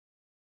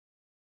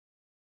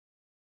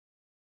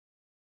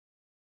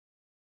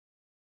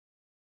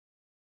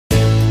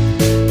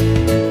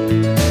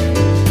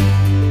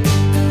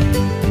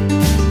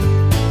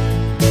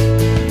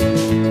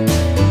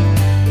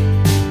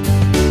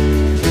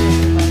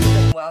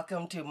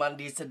welcome to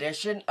Monday's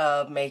edition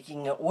of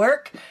Making It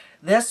Work.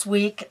 This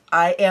week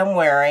I am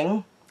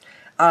wearing,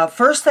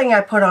 first thing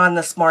I put on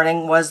this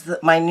morning was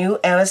my new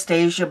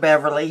Anastasia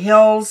Beverly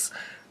Hills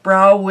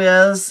Brow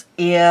Wiz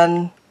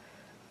in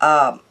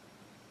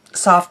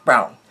soft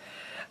brown.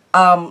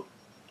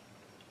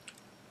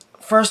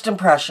 First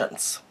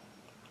impressions.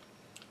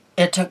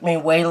 It took me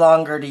way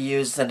longer to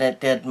use than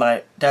it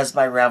does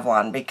my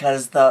Revlon,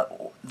 because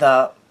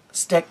the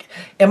stick,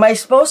 am I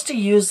supposed to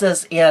use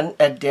this in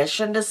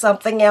addition to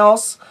something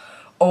else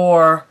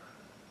or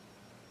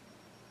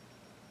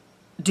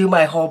do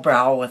my whole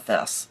brow with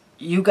this?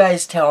 You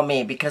guys tell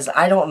me, because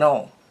I don't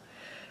know.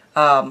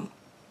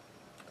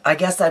 I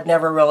guess I've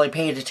never really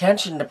paid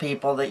attention to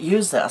people that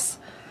use this.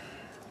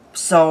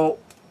 So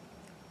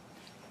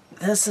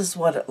this is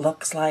what it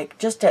looks like.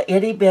 Just a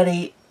itty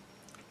bitty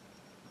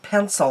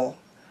pencil.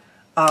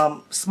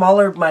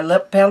 Smaller than my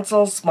lip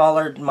pencil,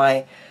 smaller than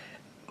my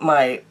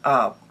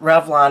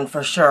Revlon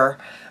for sure.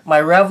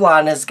 My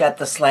Revlon has got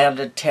the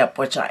slanted tip,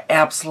 which I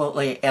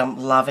absolutely am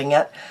loving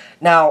it.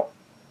 Now,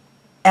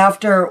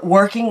 after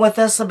working with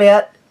this a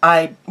bit,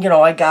 I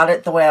got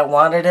it the way I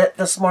wanted it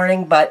this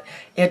morning, but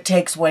it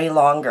takes way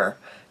longer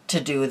to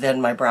do than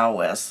my Brow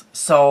Wiz.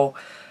 So,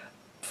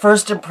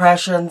 first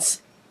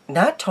impressions,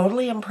 not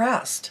totally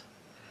impressed.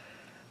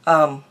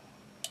 I'll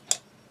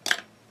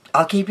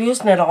keep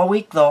using it all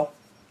week though.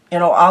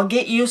 I'll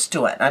get used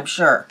to it, I'm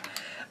sure.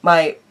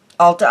 My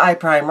Ulta Eye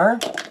Primer,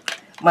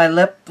 my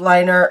lip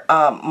liner,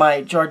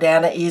 my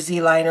Jordana Easy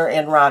Liner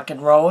in Rock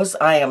and Rose.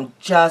 I am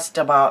just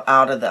about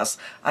out of this.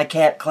 I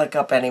can't click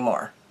up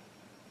anymore.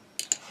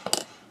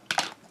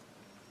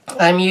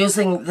 I'm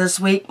using this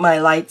week my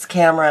Lights,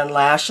 Camera, and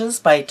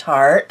Lashes by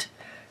Tarte,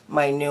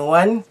 my new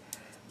one.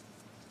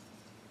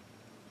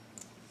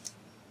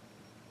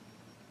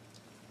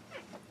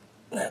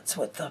 That's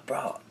with the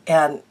brow.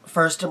 And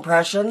first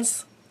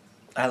impressions,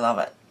 I love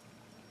it.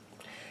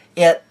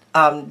 It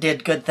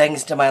did good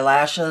things to my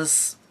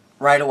lashes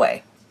right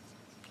away.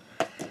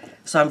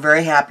 So I'm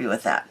very happy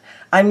with that.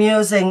 I'm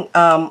using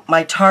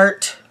my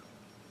Tarte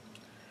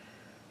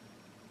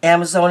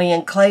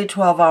Amazonian Clay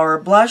 12-Hour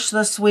Blush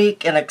this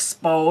week in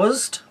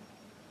Exposed.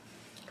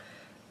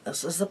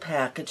 This is the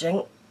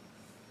packaging.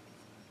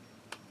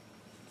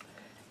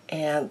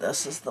 And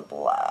this is the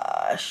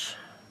blush.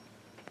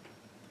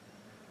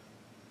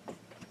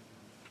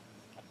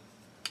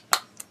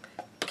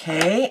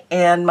 Okay,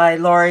 and my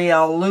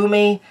L'Oreal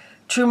Lumi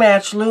True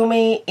Match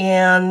Lumi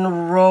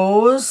in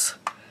Rose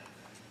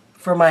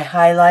for my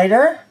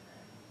highlighter.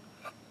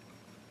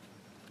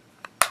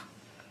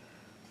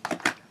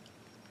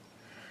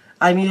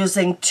 I'm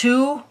using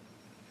two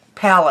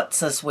palettes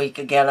this week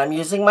again. I'm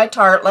using my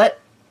Tartelette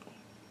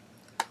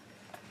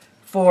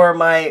for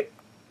my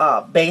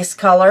base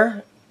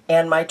color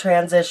and my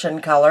transition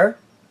color.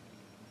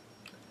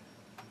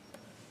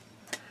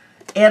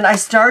 And I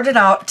started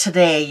out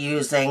today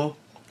using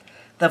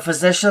the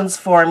Physicians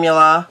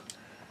Formula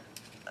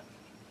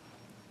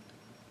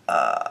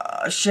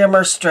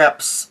Shimmer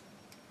Strips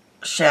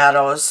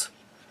shadows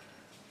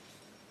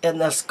in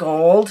this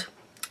gold,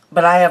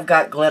 but I have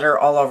got glitter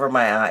all over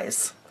my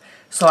eyes,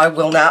 so I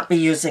will not be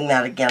using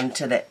that again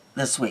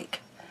this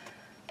week,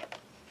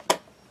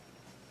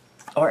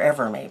 or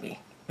ever maybe,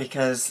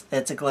 because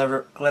it's a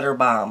glitter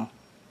bomb.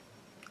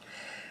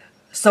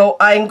 So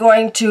I'm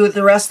going to,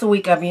 the rest of the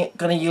week, I'm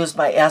going to use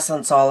my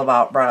Essence All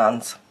About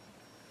Bronze.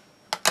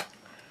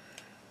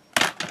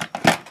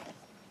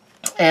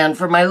 And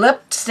for my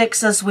lipsticks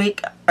this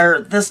week,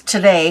 or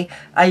today,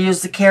 I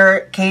used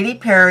the Katy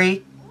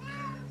Perry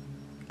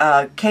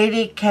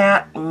Katy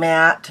Cat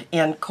Matte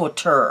in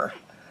Couture.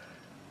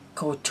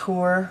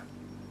 Couture.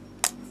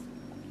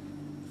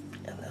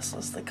 And this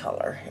is the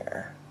color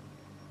here.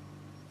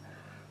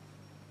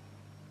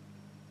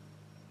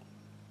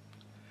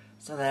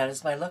 So that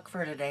is my look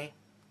for today.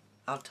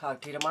 I'll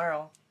talk to you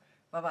tomorrow.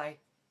 Bye-bye.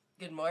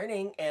 Good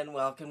morning and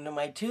welcome to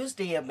my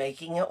Tuesday of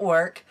Making It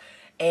Work.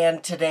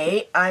 And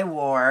today I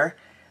wore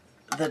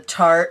the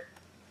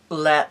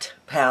Tartelette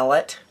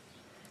palette.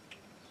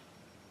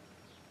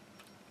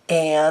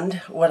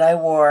 And what I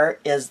wore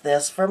is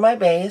this for my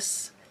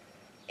base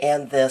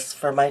and this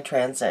for my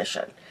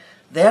transition.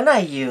 Then I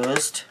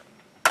used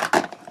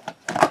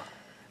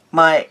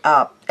my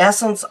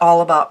Essence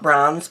All About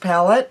Bronze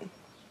palette.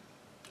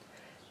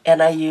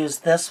 And I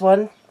used this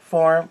one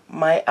for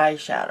my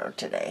eyeshadow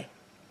today.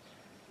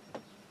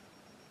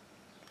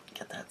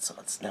 Get that so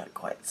it's not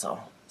quite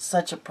so.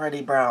 Such a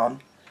pretty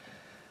brown.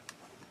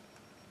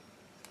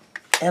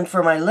 And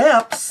for my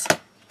lips,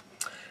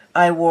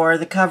 I wore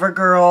the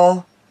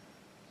CoverGirl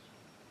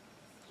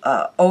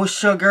Oh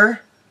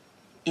Sugar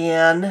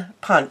in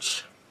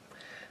Punch.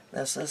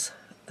 This is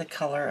the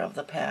color of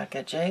the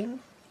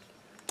packaging.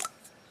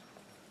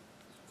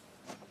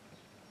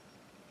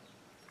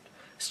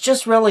 It's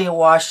just really a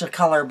wash of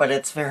color, but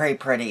it's very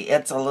pretty.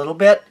 It's a little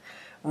bit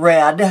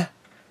red,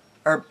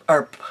 or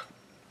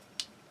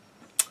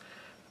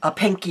a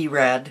pinky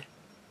red,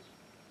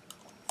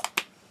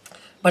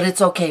 but it's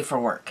okay for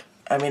work.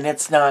 I mean,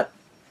 it's not,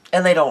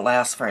 and they don't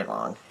last very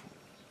long.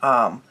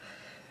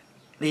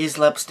 these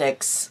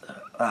lipsticks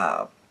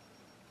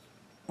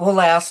will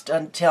last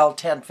until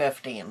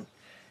 10:15,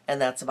 and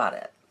that's about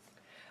it.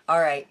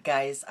 Alright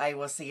guys, I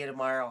will see you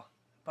tomorrow.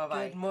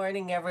 Bye-bye. Good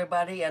morning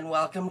everybody, and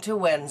welcome to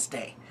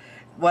Wednesday.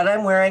 What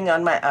I'm wearing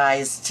on my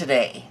eyes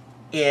today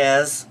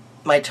is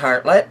my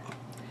Tartelette,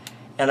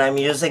 and I'm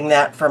using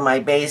that for my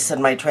base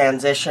and my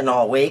transition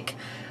all week.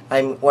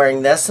 I'm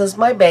wearing this as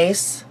my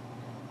base,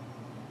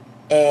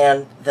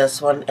 and this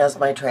one as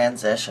my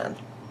transition.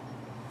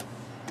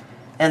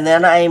 And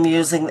then I am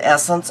using the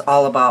Essence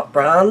All About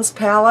Bronze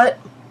palette.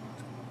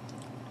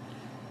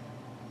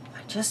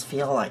 I just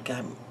feel like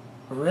I'm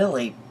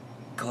really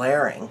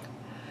glaring.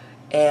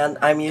 And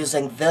I'm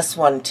using this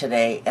one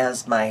today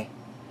as my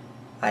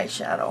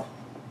eyeshadow.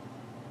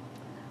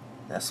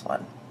 This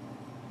one.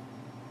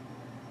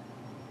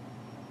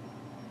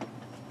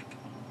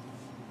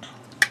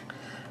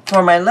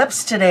 For my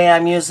lips today,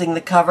 I'm using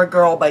the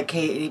CoverGirl by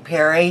Katy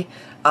Perry,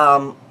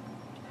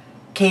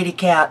 Katy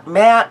Cat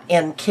Matte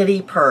and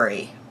Kitty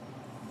Purry.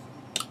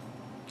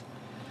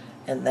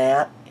 And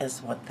that is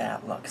what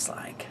that looks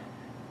like.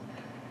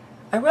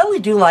 I really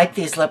do like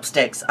these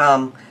lipsticks.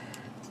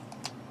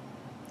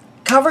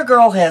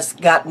 CoverGirl has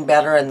gotten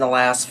better in the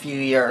last few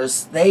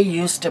years. They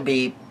used to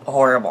be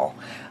horrible.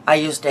 I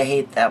used to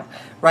hate them.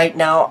 Right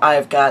now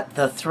I've got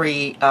the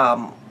 3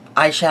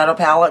 eyeshadow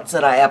palettes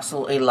that I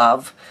absolutely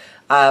love.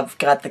 I've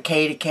got the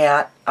Katy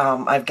Cat.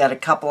 I've got a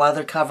couple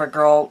other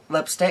CoverGirl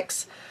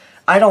lipsticks.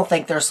 I don't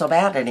think they're so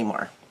bad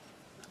anymore.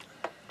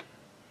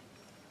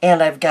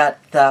 And I've got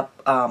the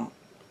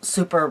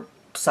Super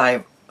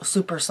Sizer,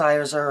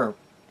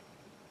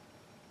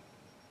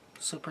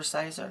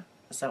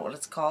 is that what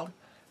it's called?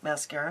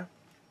 Mascara.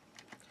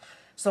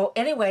 So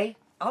anyway,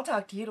 I'll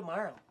talk to you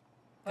tomorrow.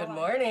 Good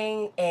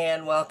morning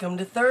and welcome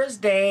to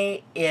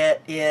Thursday.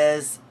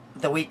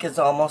 The week is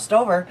almost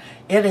over.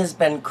 It has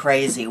been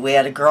crazy. We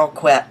had a girl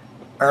quit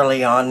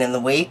early on in the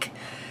week,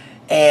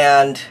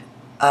 and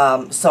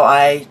so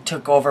I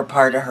took over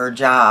part of her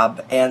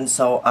job, and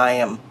so I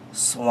am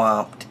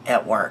swamped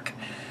at work.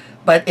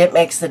 But it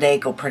makes the day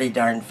go pretty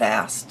darn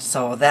fast,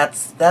 so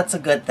that's a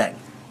good thing.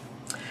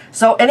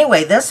 So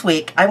anyway, this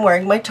week I'm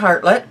wearing my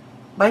Tartelette,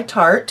 my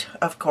Tarte,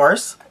 of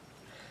course,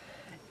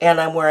 and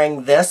I'm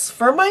wearing this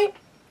for my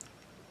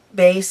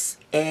base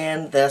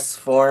and this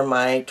for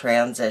my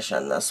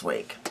transition this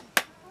week.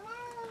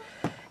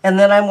 And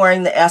then I'm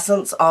wearing the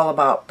Essence All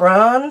About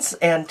Bronze,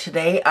 and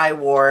today I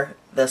wore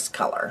this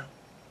color.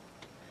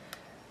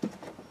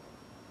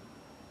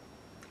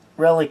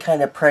 Really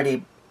kind of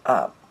pretty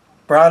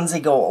bronzy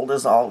gold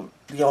is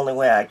the only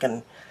way I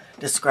can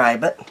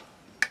describe it.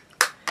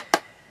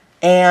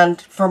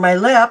 And for my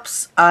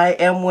lips, I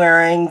am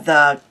wearing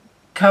the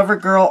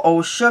CoverGirl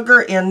Oh Sugar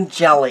in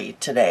Jelly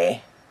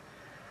today.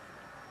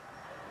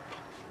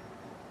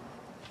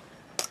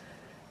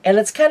 And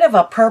it's kind of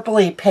a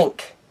purpley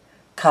pink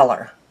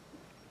color.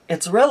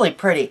 It's really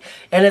pretty.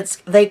 And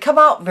they come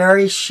out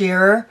very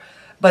sheer,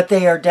 but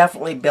they are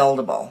definitely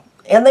buildable.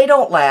 And they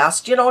don't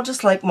last, you know,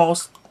 just like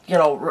most, you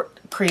know,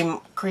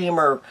 cream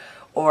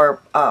or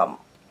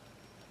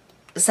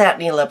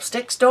satiny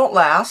lipsticks don't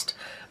last,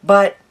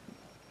 but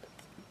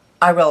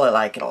I really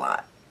like it a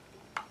lot.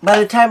 By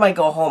the time I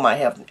go home, I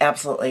have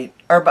absolutely,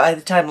 or by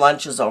the time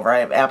lunch is over, I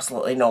have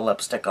absolutely no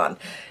lipstick on.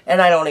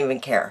 And I don't even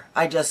care.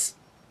 I just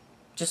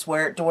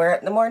wear it to wear it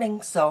in the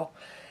morning. So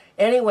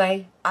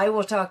anyway, I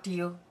will talk to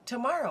you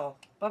tomorrow.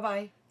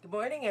 Bye-bye. Good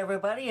morning,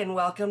 everybody, and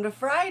welcome to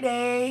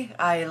Friday.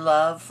 I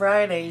love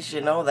Fridays,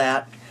 you know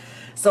that.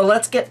 So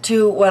let's get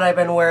to what I've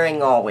been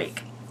wearing all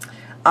week.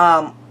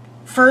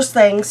 First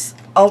things,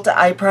 Ulta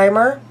Eye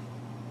Primer.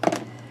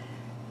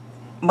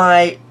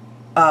 My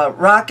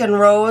Rock and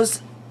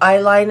Rose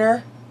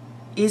eyeliner,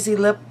 Easy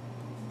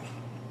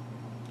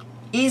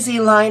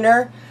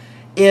Liner,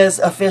 is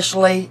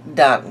officially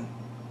done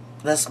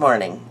this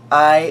morning.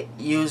 I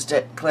used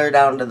it clear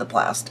down to the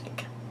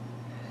plastic.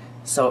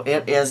 So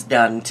it is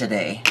done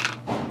today.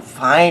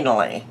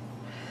 Finally.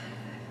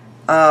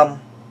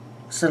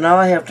 So now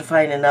I have to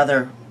find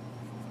another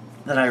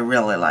that I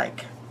really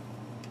like.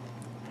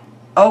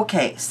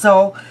 Okay,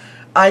 so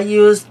I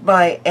used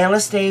my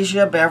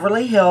Anastasia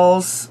Beverly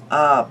Hills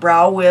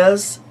Brow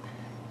Wiz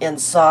in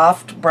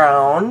soft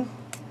brown.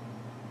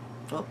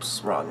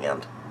 Oops, wrong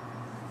end.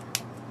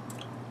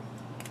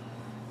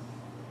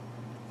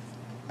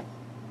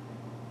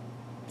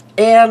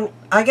 And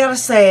I gotta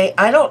say,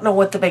 I don't know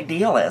what the big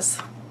deal is.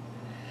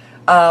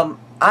 I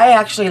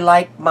actually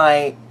like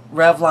my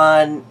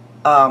Revlon,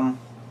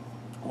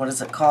 what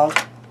is it called?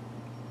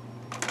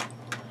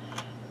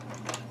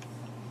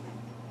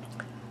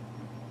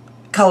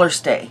 Color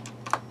Stay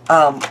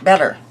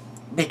better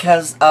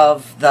because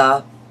of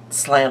the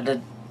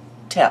slanted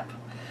tip.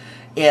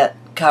 It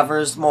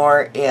covers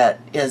more, it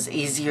is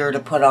easier to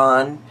put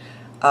on.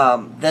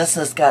 This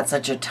has got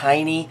such a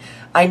tiny,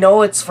 I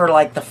know it's for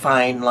like the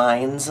fine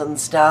lines and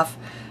stuff,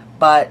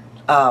 but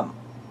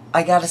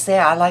I gotta say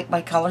I like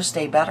my Color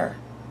Stay better.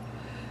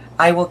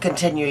 I will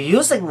continue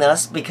using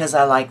this because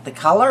I like the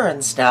color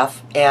and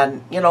stuff,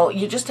 and you know,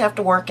 you just have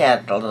to work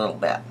at it a little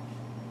bit.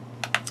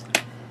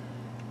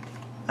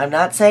 I'm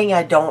not saying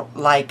I don't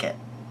like it.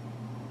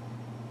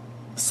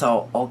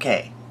 So,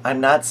 okay. I'm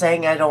not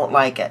saying I don't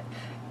like it.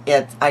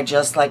 I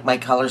just like my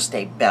color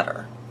stay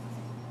better.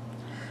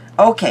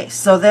 Okay,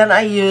 so then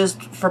I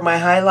used, for my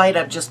highlight,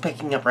 I'm just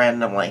picking up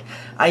randomly.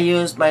 I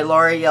used my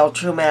L'Oreal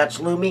True Match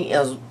Lumi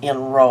in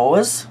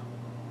Rose.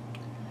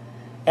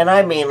 And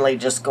I mainly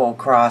just go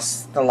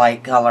across the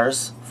light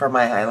colors for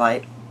my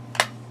highlight.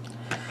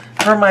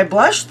 For my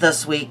blush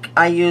this week,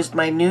 I used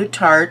my new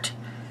Tarte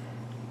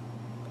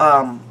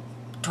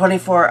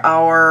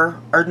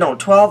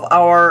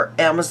 12-hour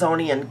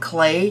Amazonian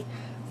Clay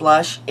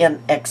blush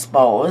in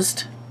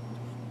Exposed.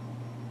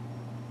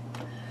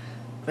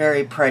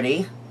 Very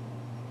pretty.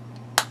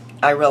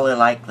 I really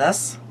like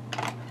this.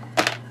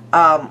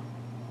 My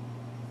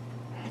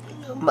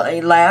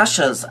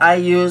lashes. I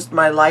used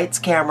my Lights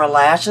Camera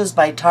Lashes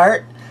by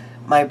Tarte,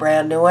 my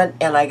brand new one,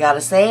 and I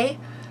gotta say,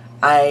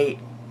 I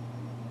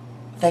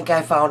think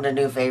I found a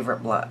new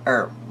favorite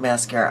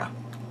mascara.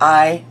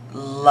 I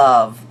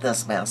love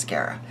this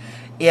mascara.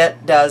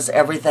 It does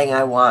everything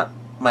I want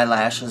my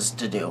lashes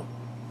to do.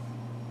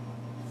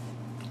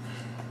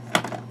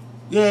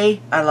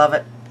 Yay, I love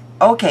it.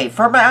 Okay,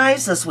 for my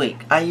eyes this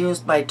week, I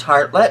used my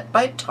Tartelette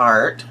by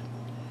Tarte.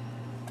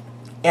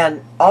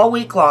 And all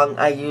week long,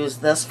 I use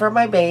this for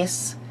my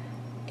base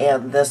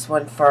and this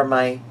one for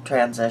my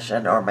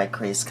transition or my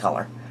crease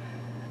color.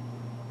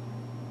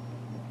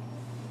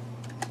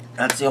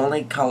 That's the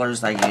only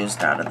colors I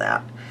used out of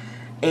that.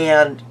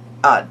 And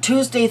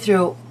Tuesday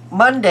through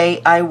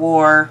Monday, I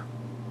wore...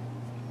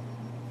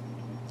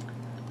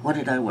 What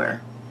did I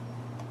wear?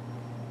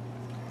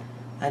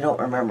 I don't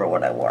remember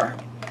what I wore.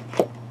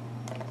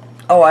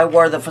 Oh, I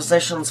wore the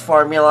Physicians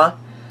Formula.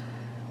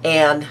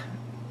 And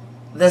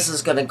this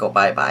is going to go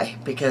bye-bye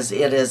because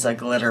it is a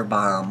glitter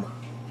bomb.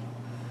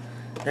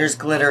 There's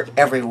glitter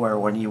everywhere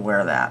when you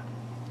wear that.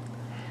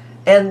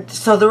 And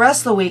so the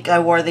rest of the week I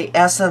wore the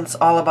Essence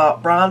All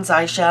About Bronze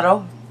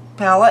eyeshadow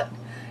palette.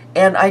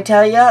 And I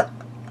tell you,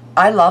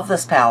 I love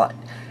this palette.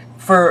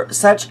 For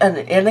such an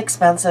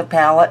inexpensive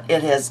palette,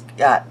 it has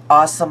got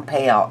awesome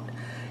payout.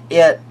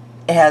 It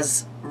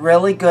has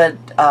really good,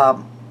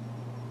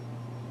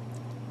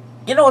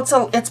 you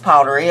know, it's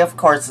powdery. Of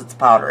course it's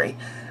powdery.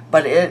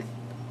 But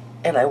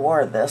and I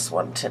wore this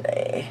one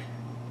today.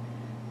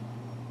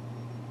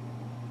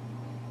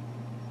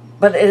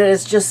 But it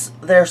is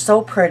just, they're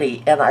so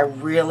pretty, and I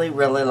really,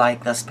 really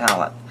like this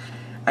palette.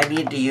 I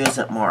need to use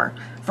it more.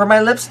 For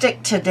my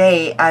lipstick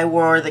today, I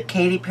wore the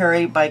Katy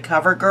Perry by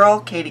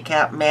CoverGirl Katy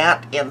Kat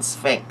Matte in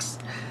Sphinx.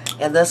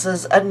 And this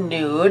is a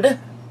nude.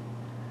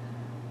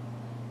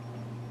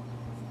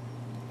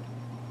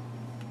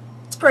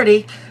 It's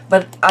pretty,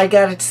 but I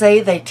gotta say,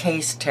 they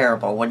taste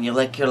terrible when you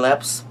lick your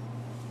lips.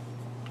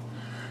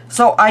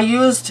 So I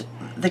used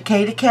the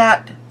Katy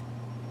Kat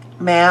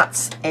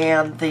mattes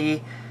and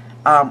the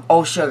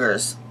Oh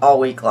Sugars all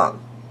week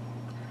long.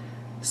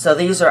 So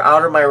these are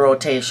out of my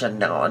rotation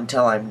now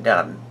until I'm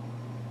done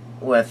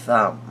with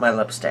my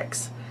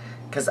lipsticks.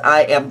 Because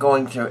I am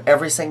going through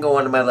every single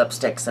one of my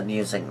lipsticks and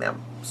using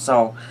them.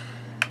 So,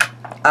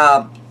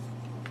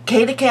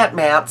 Katy Kat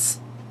mattes,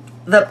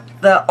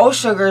 the Oh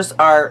Sugars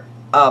are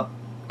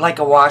like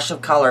a wash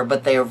of color,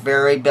 but they are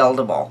very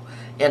buildable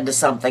into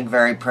something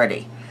very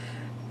pretty.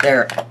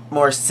 They're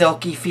more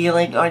silky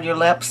feeling on your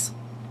lips.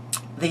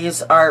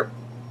 These are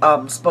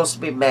supposed to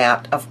be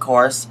matte, of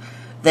course.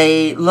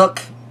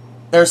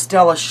 There's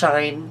still a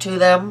shine to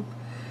them.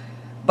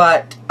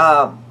 But,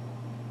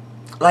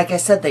 like I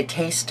said, they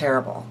taste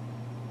terrible.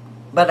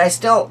 But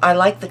I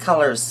like the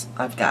colors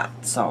I've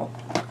got. So,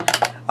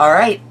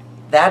 alright.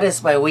 That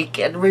is my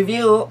weekend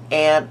review.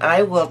 And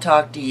I will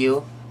talk to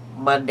you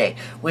Monday.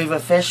 We've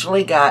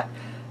officially got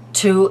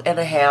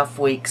 2.5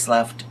 weeks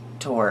left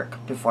to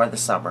work before the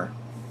summer.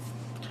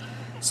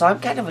 So I'm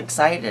kind of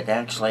excited,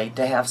 actually,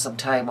 to have some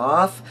time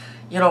off.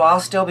 You know, I'll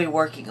still be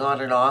working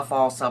on and off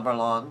all summer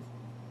long.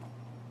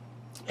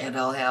 And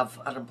I'll have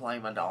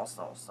unemployment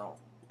also, so...